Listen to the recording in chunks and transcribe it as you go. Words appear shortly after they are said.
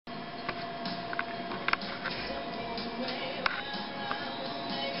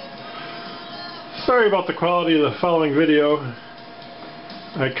Sorry about the quality of the following video.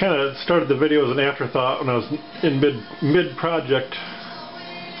 I kind of started the video as an afterthought when I was in mid-project,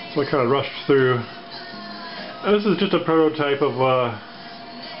 so I kind of rushed through. And this is just a prototype of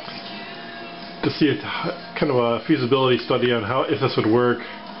to see a kind of a feasibility study on how, if this would work,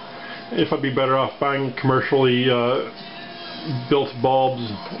 if I'd be better off buying commercially built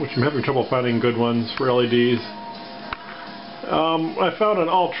bulbs, which I'm having trouble finding good ones for LEDs. I found on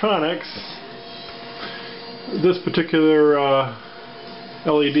Ultronics this particular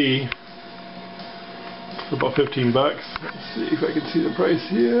LED for about 15 bucks. Let's see if I can see the price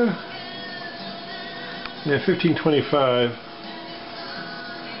here. Yeah, $15.25.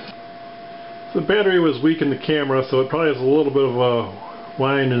 The battery was weak in the camera, so it probably has a little bit of a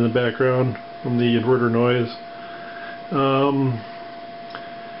whine in the background from the inverter noise.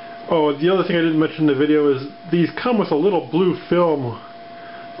 Oh, the other thing I didn't mention in the video is these come with a little blue film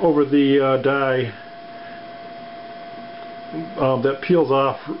over the die that peels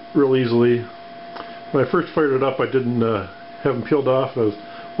off real easily. When I first fired it up, I didn't have them peeled off. I was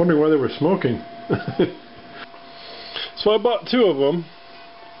wondering why they were smoking. So I bought two of them,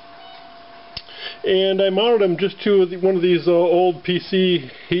 and I mounted them just to one of these old PC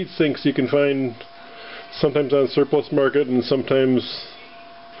heat sinks you can find sometimes on surplus market and sometimes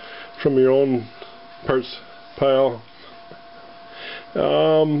from your own parts pile.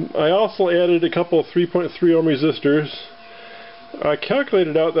 I also added a couple of 3.3 ohm resistors. I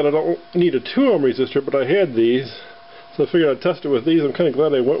calculated out that I don't need a 2 ohm resistor, but I had these, so I figured I'd test it with these. I'm kind of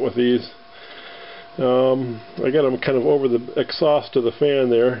glad I went with these. I got them kind of over the exhaust of the fan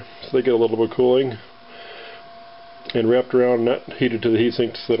there, so they get a little bit of cooling, and wrapped around, not heated to the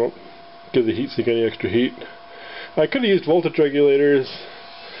heatsink, so they don't give the heatsink any extra heat. I could have used voltage regulators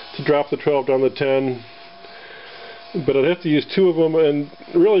to drop the 12 down to 10, but I'd have to use two of them, and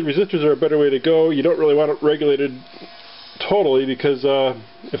really resistors are a better way to go. You don't really want it regulated totally, because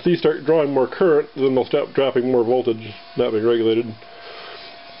if these start drawing more current, then they'll stop dropping more voltage, not being regulated.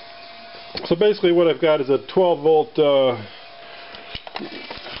 So basically what I've got is a 12 volt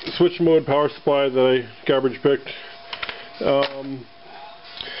switch mode power supply that I garbage picked, and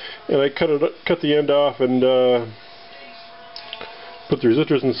I cut the end off and put the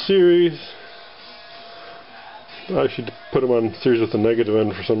resistors in series. I should put them on series with the negative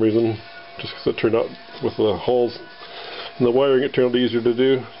end for some reason, just because it turned out with the holes in the wiring, it turned out easier to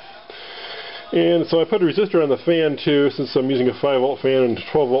do. And so I put a resistor on the fan too, since I'm using a 5 volt fan and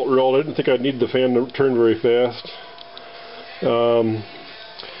 12 volt reel. I didn't think I'd need the fan to turn very fast.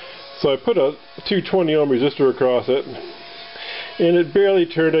 So I put a 220 ohm resistor across it, and it barely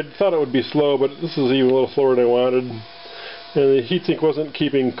turned. I thought it would be slow, but this is even a little slower than I wanted. And the heatsink wasn't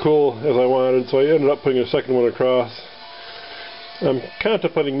keeping cool as I wanted, so I ended up putting a second one across. I'm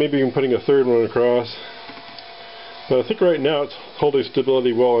contemplating maybe even putting a third one across. But I think right now it's holding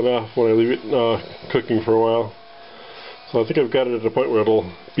stability well enough when I leave it cooking for a while. So I think I've got it at a point where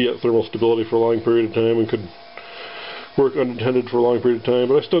it'll be at thermal stability for a long period of time and could work unattended for a long period of time.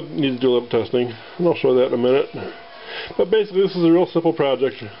 But I still need to do a little testing, and I'll show that in a minute. But basically this is a real simple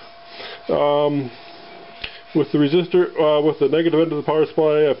project. With the resistor, with the negative end of the power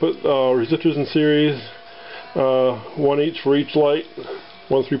supply, I put resistors in series, one each for each light,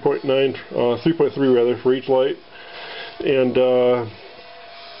 one 3.3 rather for each light. And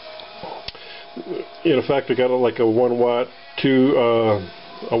in effect I got like a 1 watt, a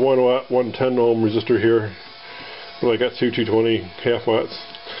 1 watt, 110 ohm resistor here. Well, I got two 220 half watts.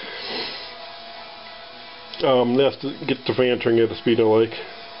 That's to get the fan turning at the speed I like.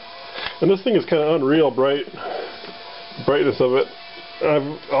 And this thing is kind of unreal brightness of it.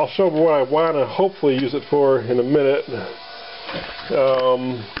 I'll show what I want to hopefully use it for in a minute.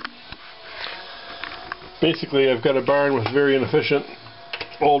 Basically, I've got a barn with very inefficient,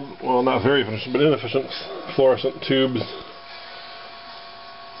 well, not very efficient, but inefficient fluorescent tubes.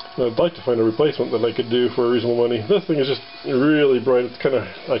 I'd like to find a replacement that I could do for a reasonable money. This thing is just really bright. It's kind of,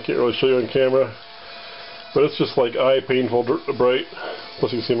 I can't really show you on camera, but it's just like eye painful bright.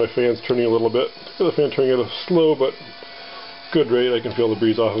 Plus you can see my fan's turning a little bit. The fan turning at a slow but good rate. I can feel the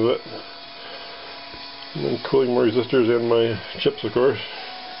breeze off of it. And then cooling my resistors and my chips, of course.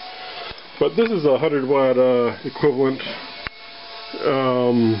 But this is a 100 watt equivalent.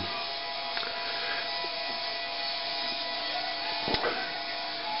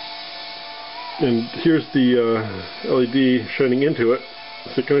 And here's the LED shining into it,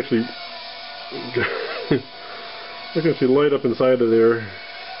 so you can actually I can actually light up inside of there.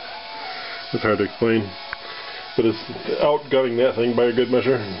 It's hard to explain, but it's outgunning that thing by a good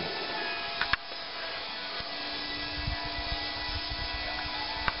measure.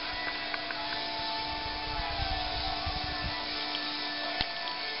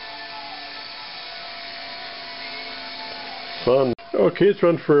 fun. Okay, it's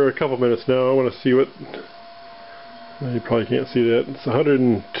run for a couple minutes now. I want to see what... You probably can't see that. It's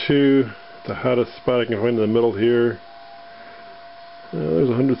 102, the hottest spot I can find in the middle here. There's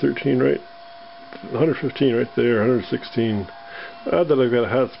 113 right, 115 right there, 116. Odd that I've got a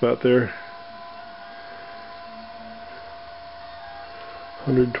hot spot there.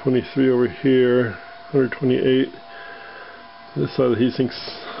 123 over here, 128. This side of the heat sink's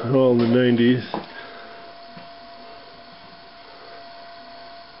all in the 90s.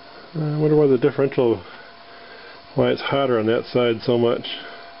 I wonder why the differential, why it's hotter on that side so much.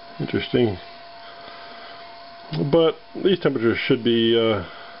 Interesting. But these temperatures should be, I'm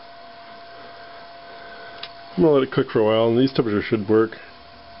going to let it cook for a while, and these temperatures should work.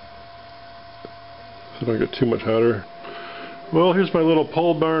 So don't get too much hotter. Well, here's my little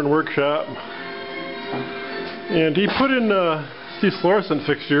pole barn workshop. And he put in these fluorescent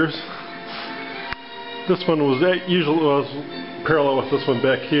fixtures. This one was parallel with this one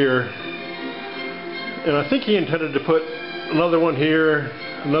back here. And I think he intended to put another one here,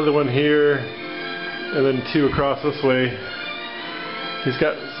 and then two across this way. He's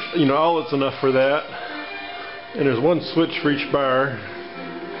got, outlets enough for that. And there's one switch for each bar.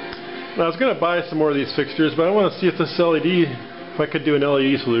 Now I was going to buy some more of these fixtures, but I want to see if this LED, if I could do an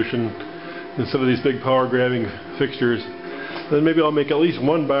LED solution instead of these big power grabbing fixtures. Then maybe I'll make at least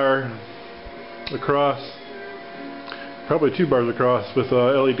one bar across, probably 2 bars across with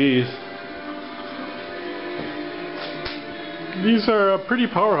LEDs. These are pretty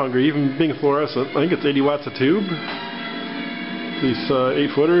power hungry, even being fluorescent. I think it's 80 watts a tube. These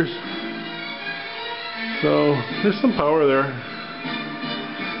 8-footers. So there's some power there.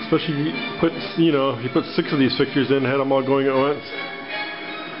 Especially he put 6 of these fixtures in, had them all going at once.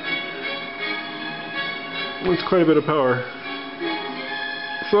 That's quite a bit of power.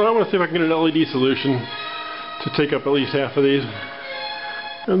 So I want to see if I can get an LED solution to take up at least half of these.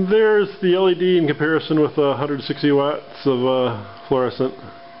 And there's the LED in comparison with 160 watts of fluorescent,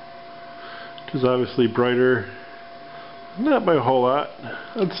 which is obviously brighter. Not by a whole lot.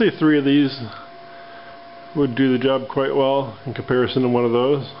 I'd say 3 of these would do the job quite well in comparison to one of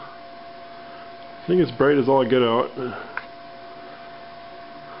those. I think it's bright as all get out.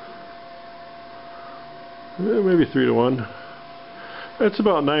 Maybe 3 to 1. That's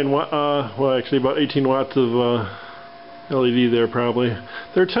about 9 watts, well actually about 18 watts of LED there probably.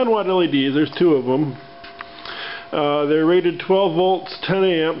 They're 10 watt LEDs, there's 2 of them. They're rated 12 volts, 10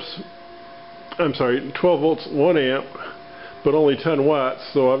 amps. I'm sorry, 12 volts, 1 amp, but only 10 watts,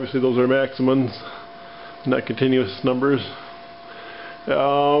 so obviously those are maximums, not continuous numbers.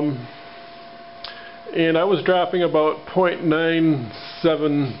 And I was dropping about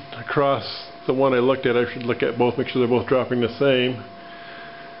 0.97 across the one I looked at. I should look at both, make sure they're both dropping the same.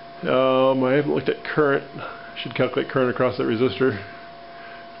 I haven't looked at current. I should calculate current across that resistor.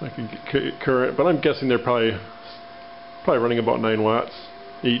 I can get current, but I'm guessing they're probably running about 9 watts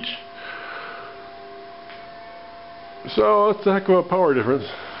each. So that's a heck of a power difference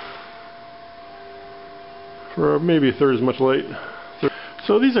for maybe a third as much light.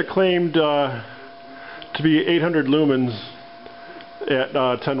 So these are claimed to be 800 lumens at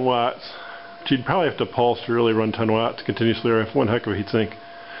 10 watts. But you'd probably have to pulse to really run 10 watts continuously, or have one heck of a heatsink.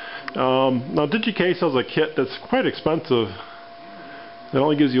 Now DigiK sells a kit that's quite expensive. It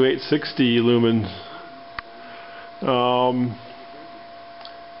only gives you 860 lumens.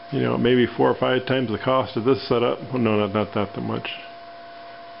 Maybe 4 or 5 times the cost of this setup. Well, no, not that much.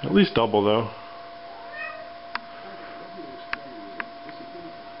 At least double though.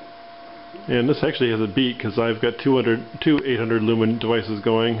 And this actually has a beat because I've got two 800 lumen devices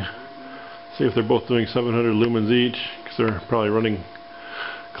going. See if they're both doing 700 lumens each, because they're probably running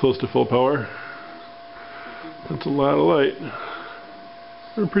close to full power. That's a lot of light.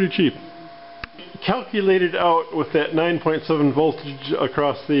 They're pretty cheap. Calculated out with that 9.7 voltage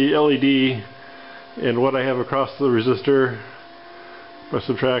across the LED and what I have across the resistor by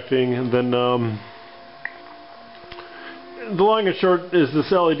subtracting, and then the long and short is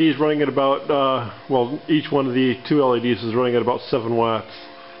this LED is running at about, well, each one of the 2 LEDs is running at about 7 watts.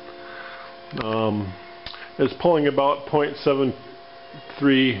 It's pulling about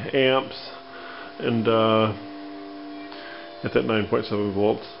 0.73 amps and at that 9.7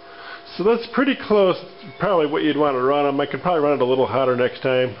 volts. So that's pretty close, probably what you'd want to run them. I could probably run it a little hotter next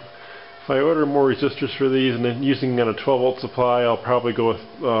time. If I order more resistors for these and then using on a 12 volt supply, I'll probably go with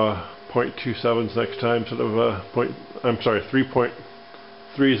 0.27s next time instead of 3.3s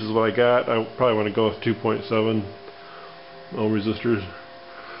is what I got. I probably want to go with 2.7 ohm resistors.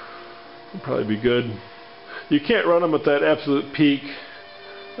 It'll probably be good. You can't run them at that absolute peak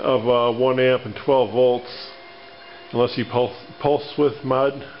of 1 amp and 12 volts unless you pulse width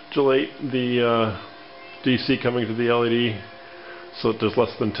modulate the DC coming to the LED so it does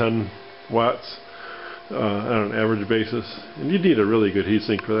less than 10 watts on an average basis. And you need a really good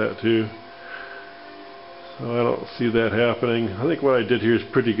heatsink for that too. So I don't see that happening. I think what I did here is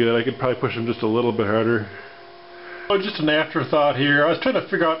pretty good. I could probably push them just a little bit harder. Oh, just an afterthought here. I was trying to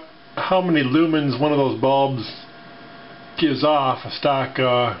figure out how many lumens one of those bulbs gives off. A stock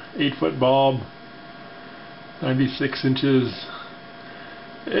 8-foot bulb, 96 inches.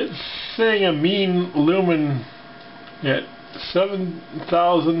 It's saying a mean lumen at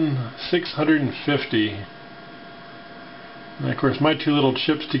 7,650. And of course my two little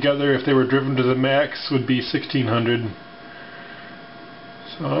chips together, if they were driven to the max, would be 1,600.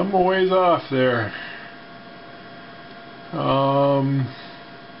 So I'm a ways off there.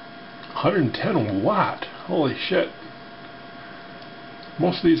 110 watt. Holy shit.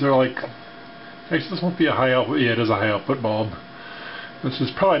 Most of these are like, actually this won't be a high output. Yeah, it is a high output bulb. This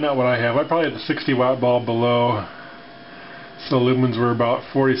is probably not what I have. I probably had the 60 watt bulb below. So lumens were about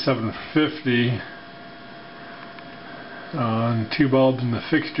 4750 on two bulbs in the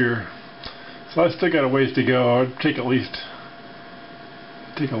fixture. So I still got a ways to go. I'd take a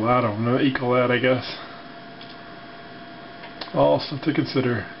lot of them to equal that, I guess. Also to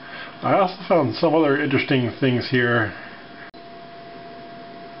consider. I also found some other interesting things here.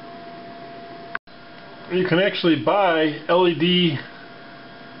 You can actually buy LED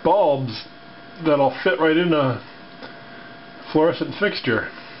bulbs that'll fit right in a fluorescent fixture.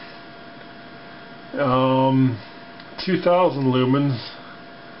 2,000 lumens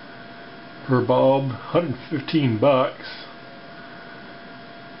per bulb, 115 bucks.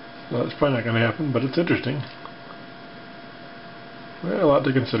 So that's probably not going to happen, but it's interesting. Well, a lot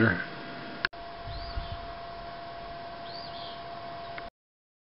to consider.